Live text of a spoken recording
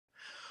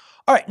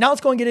All right, now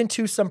let's go and get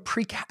into some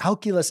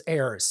precalculus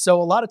errors.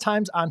 So a lot of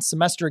times on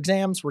semester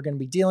exams, we're going to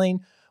be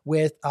dealing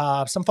with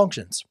some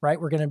functions, right?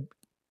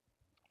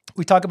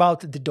 We talk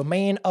about the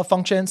domain of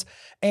functions,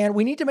 and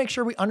we need to make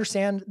sure we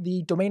understand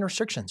the domain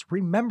restrictions.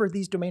 Remember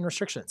these domain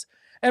restrictions.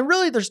 And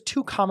really, there's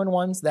two common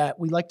ones that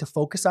we like to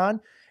focus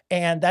on,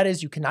 and that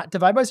is you cannot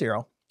divide by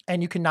 0,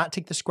 and you cannot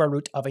take the square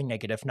root of a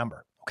negative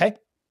number, okay?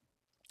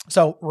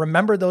 So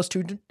remember those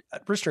two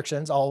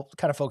restrictions. I'll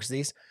kind of focus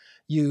these.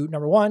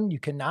 Number one, you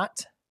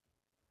cannot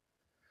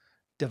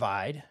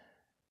divide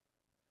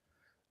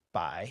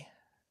by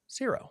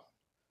 0.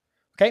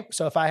 Okay,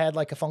 so if I had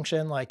like a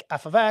function like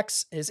f of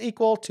x is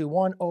equal to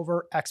 1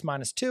 over x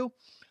minus 2,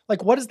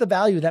 like what is the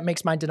value that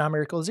makes my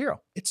denominator equal to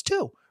 0? It's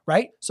 2,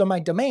 right? So my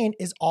domain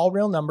is all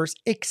real numbers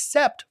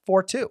except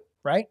for 2,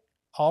 right?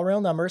 All real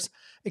numbers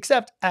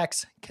except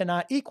x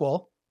cannot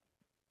equal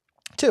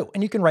 2.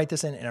 And you can write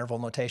this in interval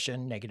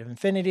notation, negative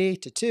infinity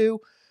to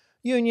 2,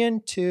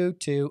 union 2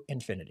 to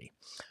infinity.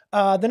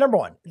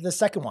 The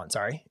second one,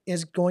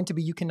 is going to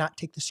be you cannot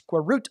take the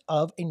square root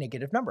of a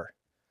negative number.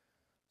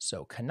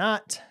 So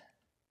cannot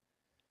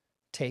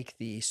take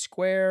the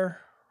square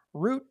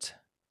root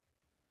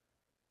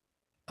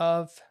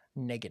of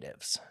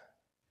negatives.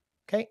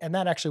 Okay, and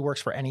that actually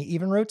works for any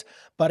even root.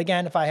 But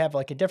again, if I have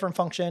like a different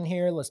function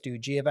here, let's do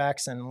g of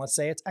x, and let's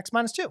say it's x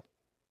minus 2.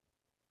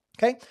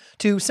 Okay,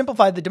 to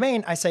simplify the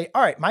domain, I say,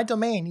 all right, my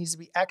domain needs to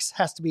be x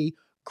has to be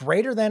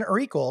greater than or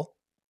equal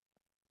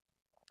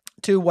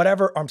to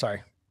whatever,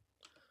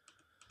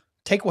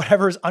 take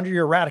whatever's under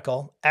your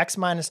radical, x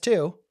minus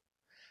 2,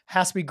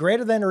 has to be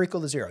greater than or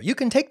equal to 0. You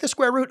can take the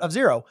square root of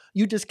 0,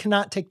 you just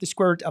cannot take the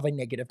square root of a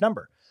negative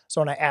number.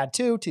 So when I add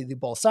 2 to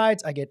both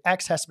sides, I get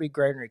x has to be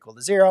greater than or equal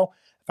to 0.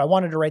 If I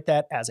wanted to write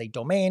that as a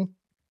domain,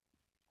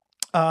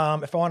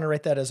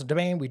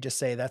 we just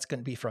say that's going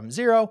to be from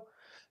 0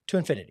 to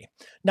infinity.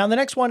 Now the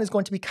next one is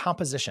going to be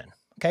composition.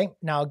 Okay.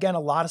 Now again,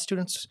 a lot of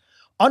students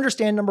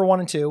understand number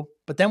 1 and 2,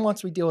 but then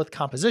once we deal with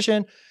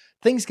composition,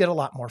 things get a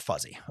lot more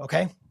fuzzy.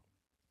 Okay.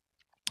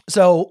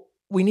 So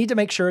we need to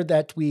make sure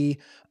that when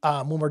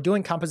we're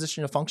doing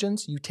composition of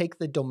functions, you take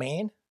the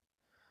domain,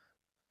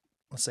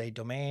 let's say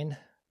domain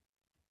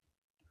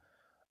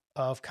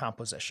of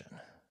composition.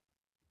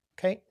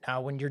 Okay,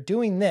 now when you're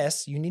doing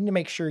this, you need to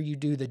make sure you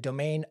do the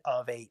domain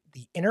of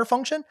the inner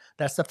function,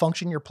 that's the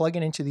function you're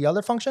plugging into the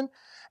other function,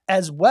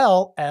 as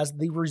well as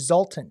the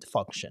resultant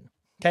function.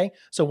 Okay,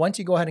 so once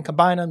you go ahead and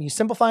combine them, you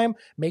simplify them,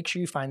 make sure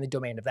you find the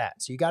domain of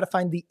that. So you got to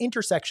find the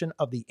intersection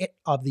of the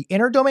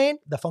inner domain,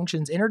 the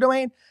function's inner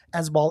domain,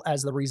 as well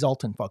as the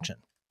resultant function.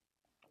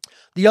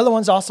 The other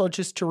one's also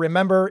just to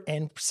remember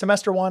in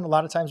semester 1, a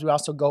lot of times we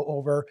also go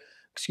over,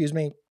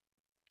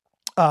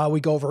 we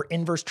go over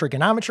inverse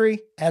trigonometry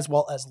as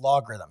well as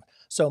logarithm.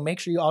 So make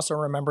sure you also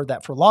remember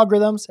that for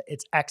logarithms,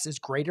 it's x is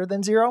greater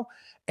than 0,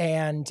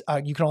 and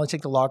you can only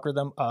take the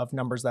logarithm of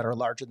numbers that are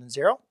larger than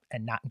 0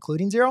 and not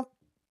including 0.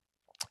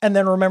 And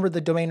then remember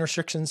the domain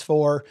restrictions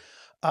for,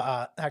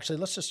 actually,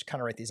 let's just kind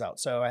of write these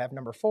out. So I have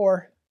number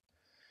 4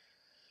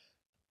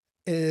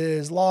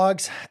 is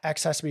logs,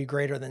 x has to be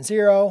greater than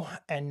 0.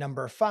 And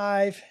number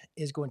 5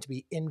 is going to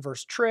be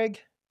inverse trig.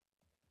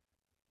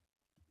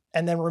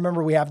 And then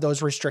remember we have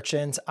those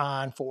restrictions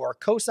on for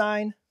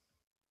cosine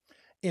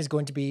is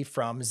going to be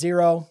from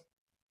 0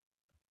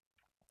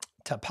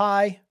 to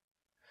pi.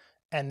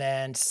 And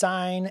then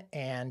sine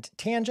and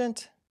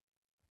tangent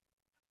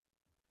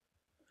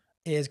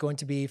is going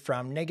to be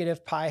from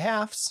negative pi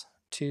halves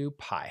to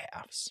pi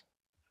halves.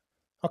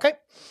 Okay.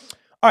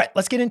 All right,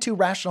 let's get into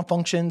rational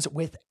functions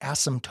with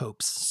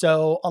asymptotes.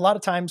 So a lot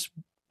of times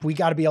we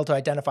got to be able to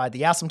identify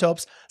the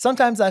asymptotes.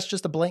 Sometimes that's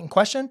just a blatant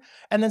question.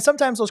 And then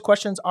sometimes those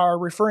questions are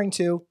referring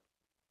to,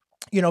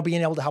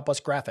 being able to help us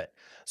graph it.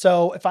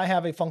 So if I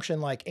have a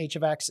function like h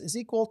of x is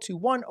equal to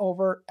 1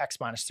 over x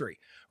minus 3,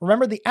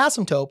 remember the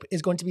asymptote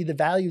is going to be the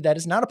value that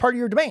is not a part of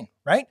your domain,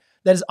 right?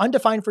 That is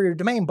undefined for your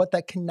domain, but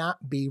that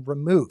cannot be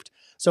removed.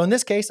 So in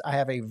this case, I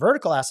have a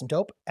vertical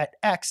asymptote at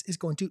x is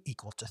going to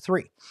equal to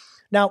 3.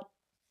 Now,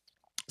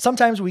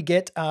 sometimes we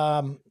get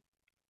the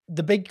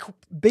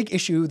big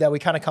issue that we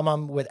kind of come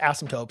on with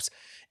asymptotes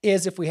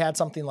is if we had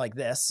something like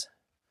this,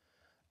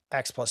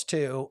 x plus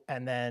 2,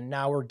 and then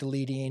now we're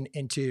deleting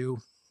into,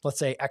 let's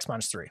say, x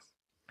minus 3.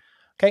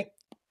 Okay.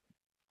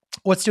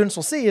 What students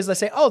will see is they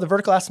say, oh, the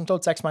vertical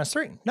asymptote's x minus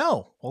 3.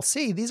 No, we'll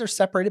see these are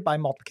separated by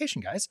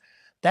multiplication, guys.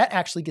 That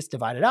actually gets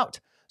divided out.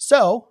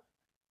 So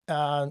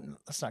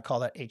let's not call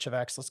that h of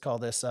x. Let's call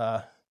this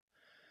k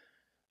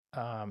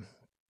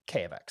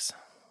of x.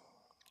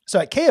 So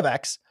at k of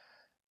x,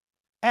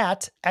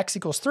 at x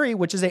equals 3,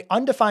 which is an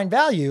undefined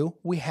value,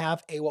 we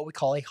have what we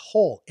call a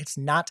hole. It's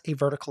not a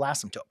vertical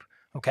asymptote.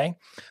 Okay.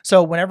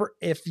 So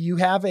if you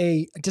have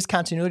a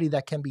discontinuity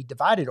that can be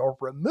divided or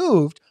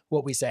removed,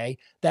 what we say,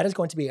 that is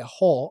going to be a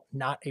hole,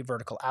 not a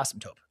vertical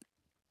asymptote.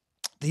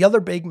 The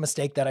other big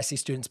mistake that I see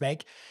students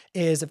make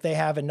is if they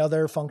have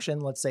another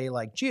function, let's say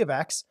like g of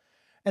x,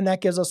 and that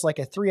gives us like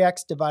a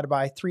 3x divided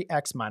by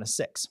 3x minus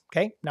 6.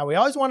 Okay. Now we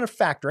always want to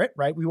factor it,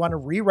 right? We want to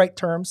rewrite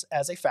terms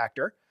as a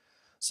factor.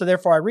 So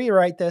therefore I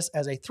rewrite this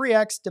as a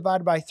 3x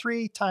divided by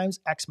 3 times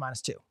x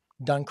minus 2.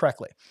 Done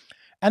correctly.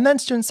 And then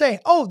students say,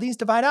 oh, these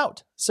divide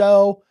out.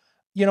 So,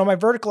 my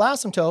vertical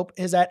asymptote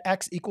is at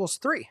x equals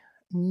 3.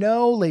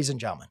 No, ladies and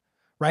gentlemen,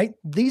 right?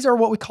 These are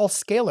what we call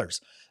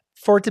scalars.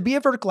 For it to be a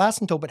vertical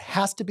asymptote, it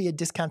has to be a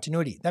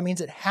discontinuity. That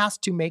means it has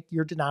to make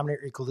your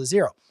denominator equal to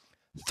 0.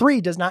 3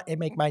 does not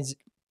make my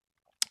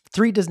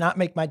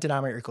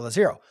denominator equal to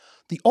 0.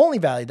 The only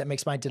value that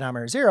makes my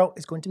denominator 0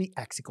 is going to be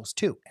x equals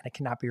 2, and it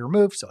cannot be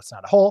removed, so it's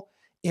not a whole.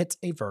 It's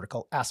a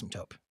vertical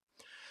asymptote.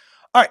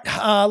 All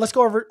right, let's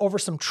go over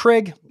some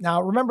trig.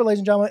 Now, remember, ladies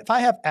and gentlemen, if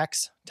I have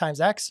x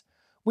times x,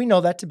 we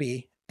know that to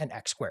be an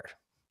x squared.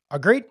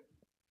 Agreed?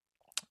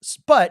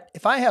 But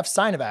if I have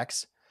sine of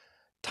x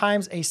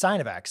times a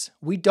sine of x,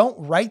 we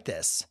don't write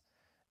this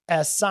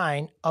as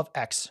sine of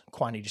x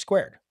quantity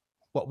squared.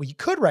 What we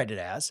could write it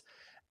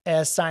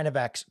as sine of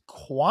x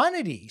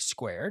quantity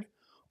squared,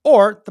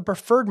 or the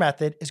preferred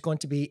method is going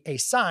to be a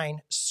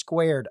sine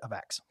squared of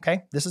x,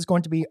 okay? This is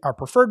going to be our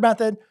preferred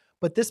method,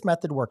 but this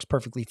method works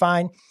perfectly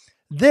fine.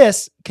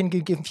 This can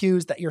get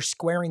confused that you're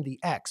squaring the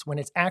x when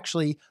it's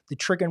actually the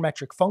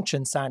trigonometric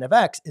function sine of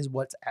x is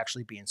what's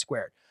actually being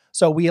squared.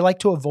 So we like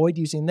to avoid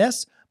using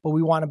this, but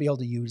we want to be able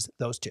to use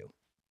those two.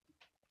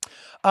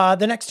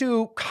 The next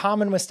two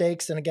common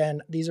mistakes, and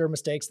again, these are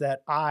mistakes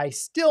that I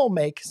still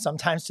make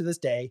sometimes to this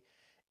day,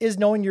 is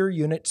knowing your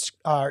units,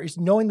 is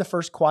knowing the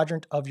first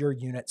quadrant of your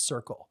unit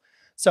circle.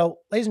 So,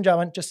 ladies and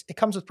gentlemen, it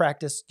comes with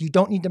practice. You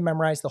don't need to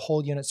memorize the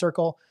whole unit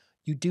circle.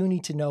 You do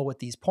need to know what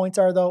these points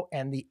are, though,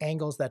 and the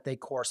angles that they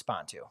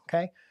correspond to,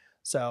 okay?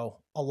 So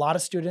a lot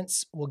of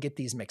students will get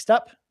these mixed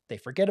up. They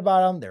forget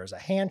about them. There's a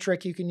hand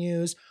trick you can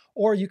use,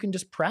 or you can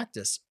just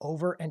practice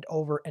over and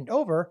over and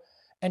over.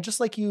 And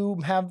just like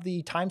you have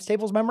the times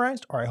tables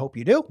memorized, or I hope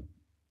you do,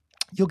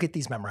 you'll get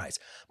these memorized.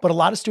 But a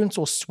lot of students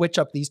will switch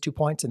up these 2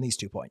 points and these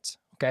 2 points,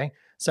 okay?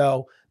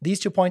 So these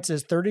 2 points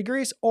is 30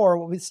 degrees, or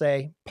what we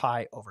say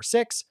pi over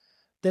 6.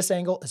 This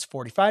angle is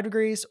 45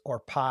 degrees, or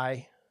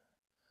pi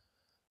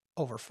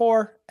over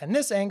 4, and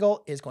this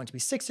angle is going to be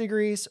 60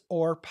 degrees,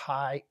 or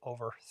pi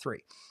over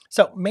 3.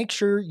 So make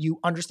sure you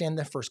understand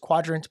the first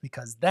quadrant,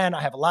 because then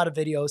I have a lot of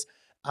videos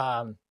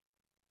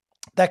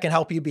that can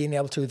help you being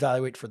able to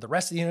evaluate for the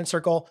rest of the unit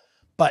circle.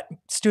 But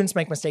students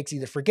make mistakes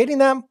either forgetting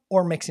them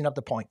or mixing up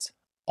the points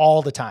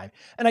all the time.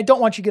 And I don't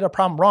want you to get a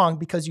problem wrong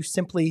because you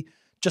simply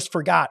just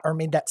forgot or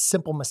made that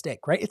simple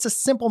mistake, right? It's a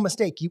simple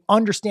mistake. You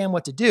understand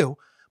what to do,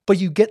 but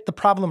you get the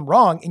problem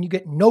wrong and you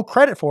get no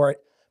credit for it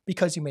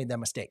because you made that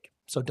mistake.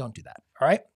 So don't do that, all right?